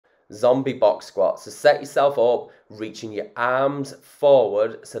Zombie box squat. So set yourself up, reaching your arms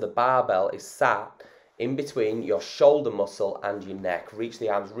forward so the barbell is sat in between your shoulder muscle and your neck. Reach the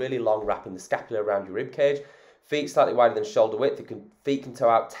arms really long, wrapping the scapula around your rib cage. Feet slightly wider than shoulder width. Feet can toe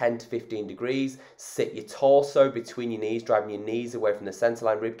out 10 to 15 degrees. Sit your torso between your knees, driving your knees away from the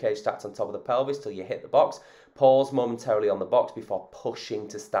centerline. Rib cage stacked on top of the pelvis till you hit the box. Pause momentarily on the box before pushing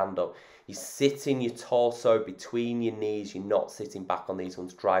to stand up. You're sitting your torso between your knees. You're not sitting back on these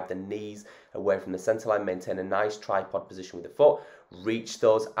ones. Drive the knees away from the centerline. Maintain a nice tripod position with the foot. Reach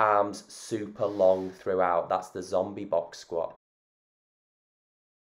those arms super long throughout. That's the zombie box squat.